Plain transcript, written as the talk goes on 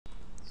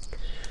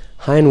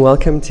Hi and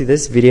welcome to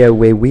this video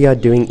where we are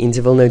doing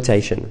interval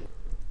notation.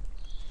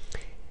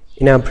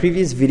 In our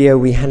previous video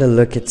we had a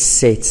look at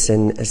sets,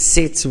 and a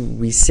set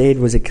we said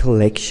was a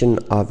collection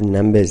of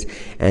numbers,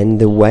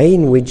 and the way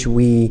in which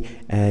we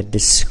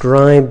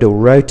described or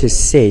wrote a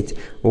set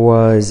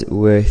was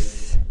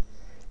with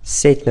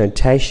set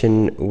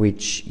notation,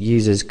 which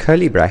uses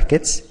curly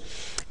brackets.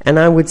 And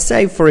I would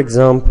say, for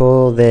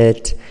example,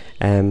 that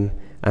I'm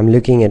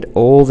looking at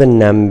all the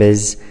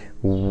numbers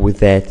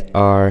that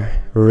are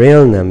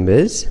real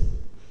numbers,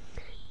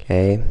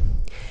 okay,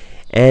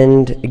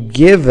 and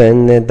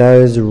given that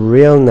those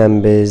real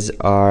numbers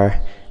are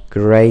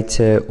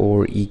greater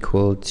or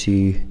equal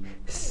to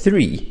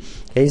 3.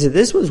 Okay, so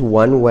this was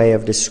one way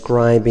of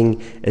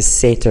describing a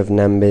set of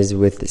numbers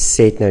with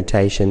set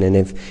notation. And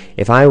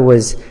if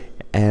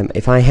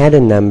I had a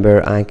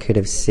number, I could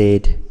have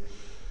said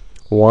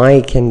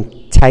y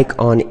can take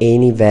on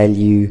any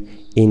value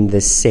in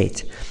the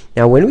set.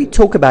 Now, when we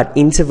talk about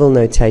interval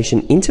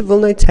notation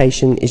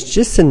is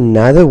just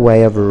another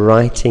way of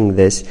writing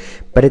this,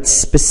 but it's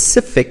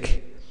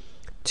specific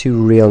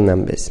to real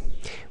numbers.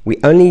 We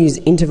only use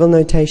interval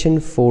notation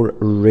for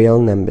real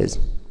numbers.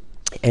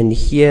 And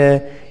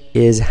here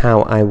is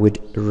how I would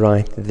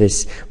write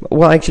this.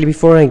 Well, actually,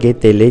 before I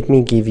get there, let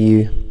me give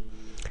you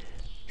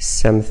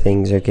some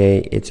things,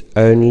 okay? It's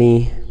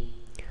only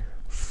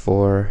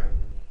for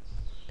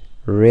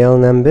real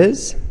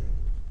numbers.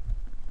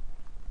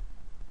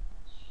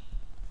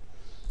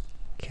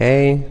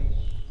 Okay,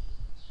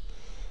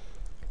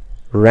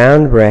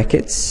 round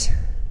brackets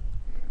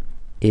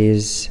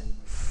is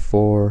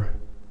for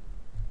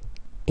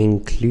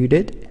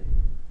included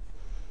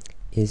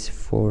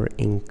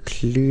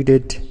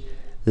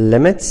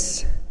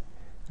limits.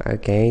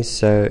 Okay,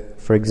 so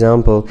for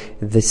example,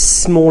 the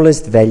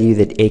smallest value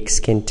that x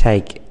can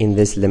take in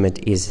this limit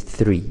is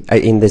 3.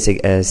 In this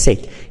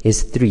set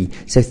is 3.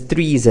 So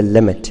 3 is a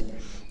limit.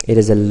 It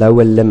is a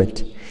lower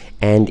limit,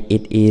 and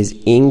it is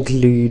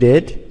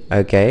included.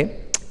 Okay,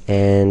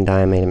 and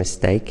I made a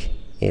mistake.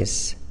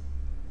 It's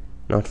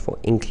not for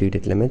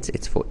included limits,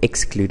 it's for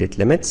excluded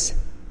limits.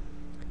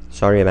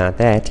 Sorry about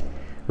that.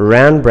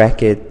 Round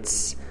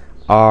brackets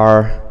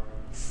are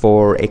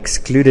for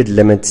excluded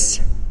limits,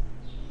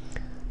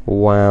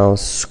 while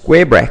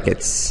square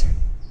brackets,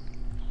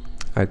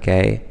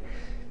 okay,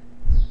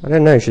 I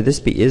don't know, should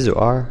this be is or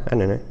are? I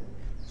don't know.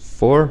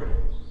 For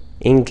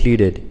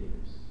included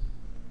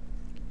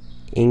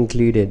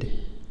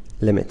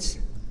limits.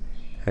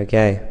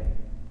 Okay,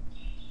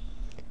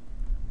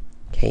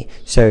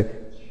 so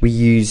we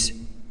use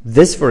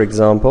this, for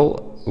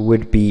example,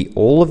 would be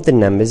all of the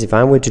numbers. If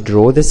I were to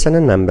draw this on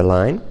a number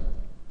line,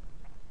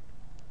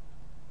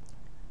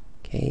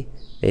 okay,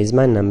 there's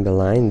my number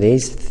line,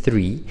 there's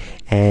 3,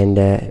 and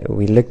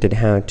we looked at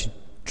how to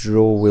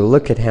draw. We'll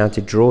look at how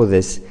to draw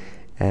this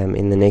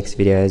in the next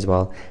video as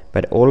well.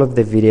 But all of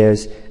the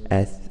videos,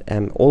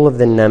 all of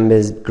the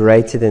numbers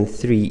greater than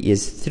 3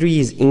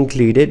 is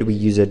included. We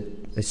use a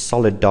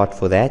solid dot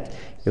for that.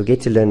 You'll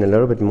get to learn a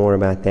little bit more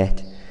about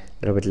that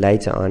a little bit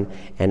later on.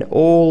 And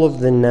all of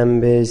the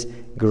numbers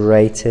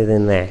greater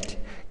than that.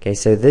 Okay,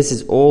 so this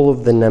is all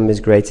of the numbers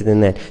greater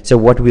than that. So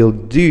what we'll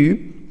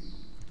do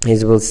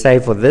is we'll say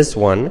for this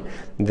one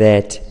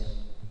that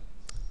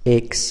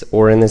x,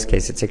 or in this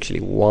case it's actually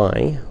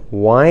y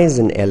is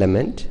an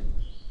element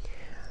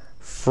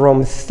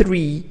from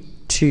 3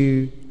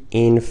 to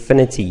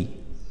infinity.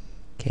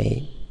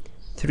 Okay,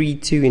 3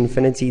 to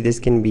infinity, this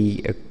can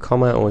be a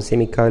comma or a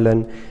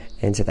semicolon.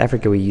 In South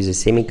Africa we use a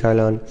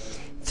semicolon.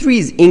 3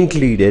 is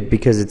included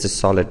because it's a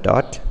solid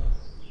dot,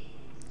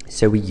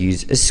 so we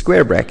use a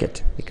square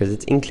bracket because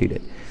it's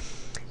included.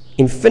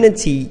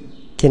 Infinity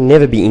can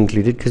never be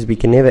included because we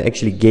can never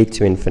actually get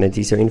to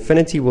infinity, so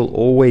infinity will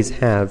always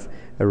have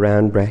a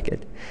round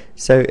bracket.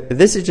 So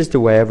this is just a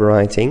way of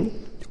writing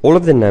all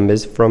of the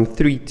numbers from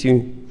 3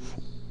 to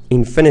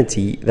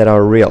infinity that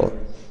are real.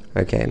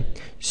 Okay,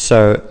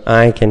 so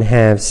I can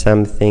have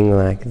something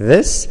like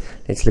this.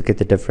 Let's look at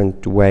the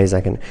different ways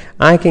I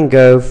can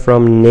go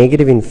from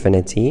negative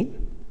infinity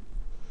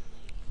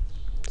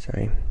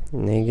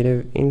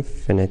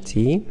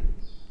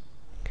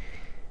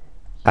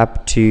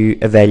up to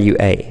a value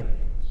a.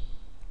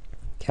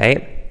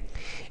 Okay,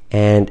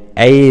 and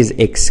a is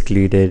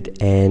excluded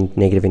and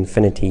negative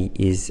infinity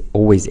is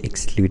always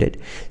excluded.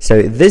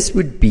 So this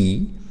would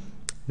be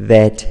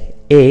that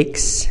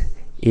x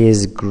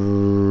is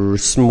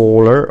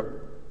smaller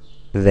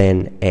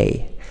than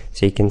a.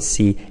 So you can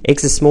see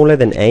x is smaller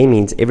than a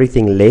means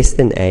everything less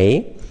than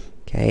a.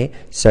 Okay,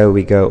 so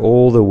we go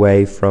all the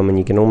way from, and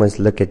you can almost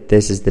look at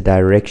this as the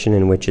direction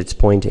in which it's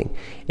pointing.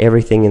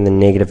 Everything in the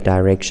negative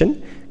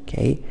direction,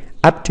 okay,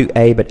 up to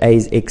a, but a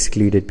is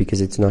excluded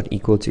because it's not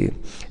equal to.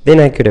 Then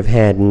I could have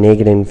had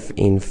negative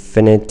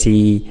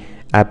infinity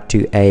up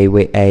to a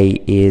where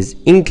a is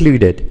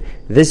included.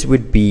 This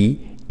would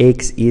be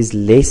x is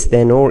less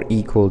than or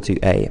equal to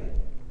a.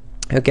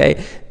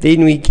 Okay,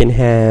 then we can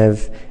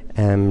have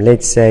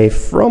let's say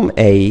from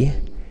A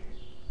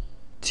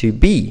to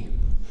B,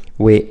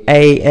 where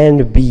A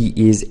and B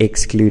is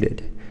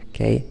excluded.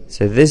 Okay,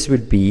 so this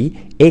would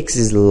be x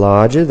is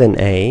larger than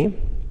a,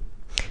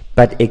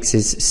 but x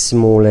is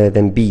smaller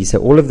than b. So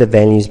all of the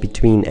values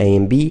between a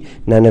and b,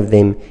 none of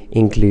them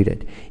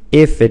included.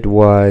 If it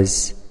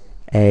was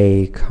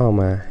a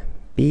comma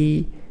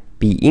b,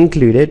 b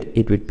included,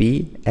 it would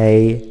be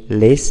a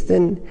less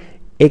than,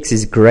 x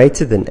is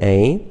greater than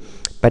a,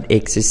 but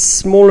x is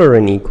smaller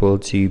and equal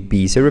to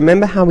b. So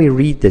remember how we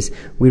read this.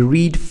 We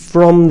read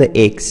from the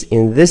x.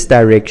 In this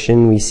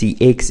direction, we see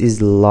x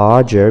is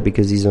larger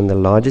because he's on the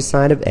larger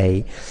side of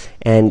a.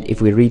 And if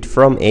we read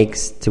from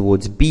x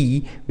towards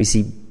b, we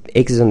see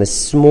x is on the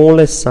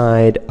smaller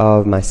side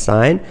of my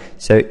sign.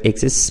 So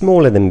x is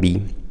smaller than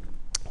b.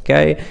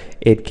 Okay,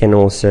 it can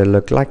also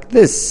look like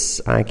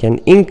this. I can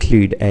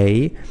include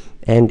a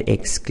and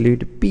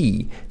exclude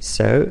b.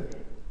 So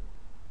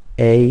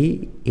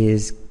a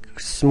is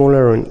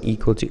smaller or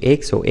equal to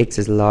x, or x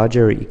is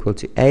larger or equal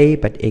to a,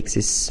 but x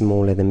is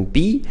smaller than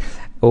b.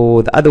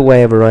 Or the other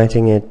way of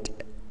writing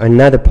it,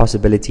 another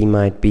possibility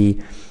might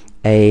be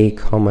a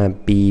comma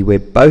b, where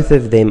both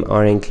of them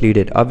are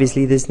included.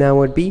 Obviously this now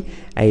would be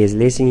a is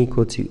less than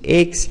equal to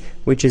x,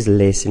 which is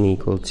less than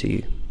equal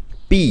to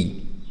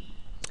b.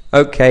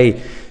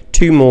 Okay,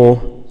 two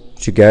more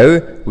to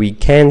go. We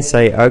can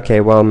say, okay,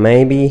 well,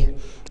 maybe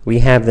we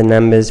have the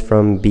numbers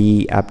from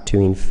b up to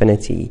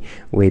infinity.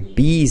 Where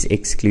b is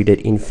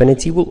excluded,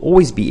 infinity will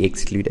always be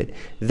excluded.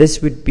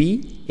 This would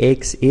be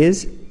x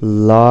is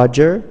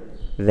larger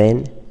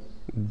than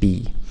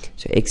b.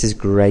 So x is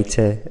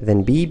greater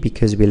than b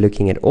because we're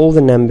looking at all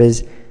the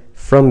numbers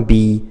from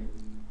b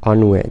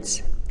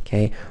onwards.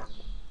 Okay,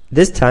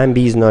 this time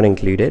b is not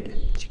included,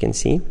 as you can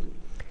see.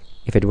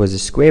 If it was a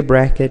square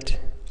bracket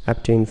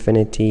up to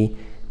infinity,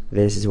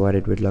 this is what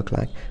it would look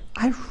like.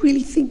 I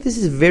really think this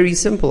is very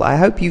simple. I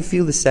hope you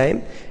feel the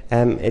same.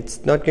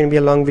 It's not going to be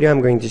a long video.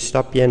 I'm going to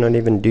stop here and not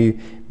even do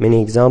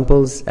many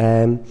examples.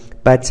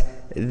 But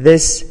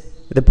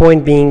the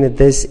point being that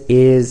this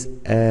is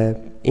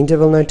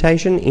interval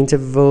notation.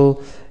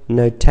 Interval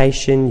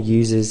notation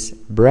uses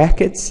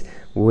brackets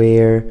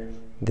where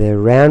the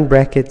round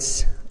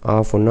brackets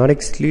are for not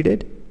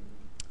included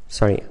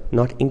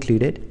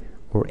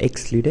or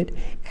excluded,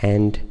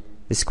 and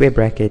the square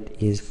bracket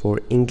is for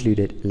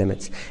included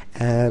limits.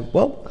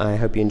 Well, I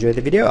hope you enjoyed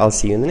the video. I'll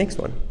see you in the next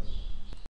one.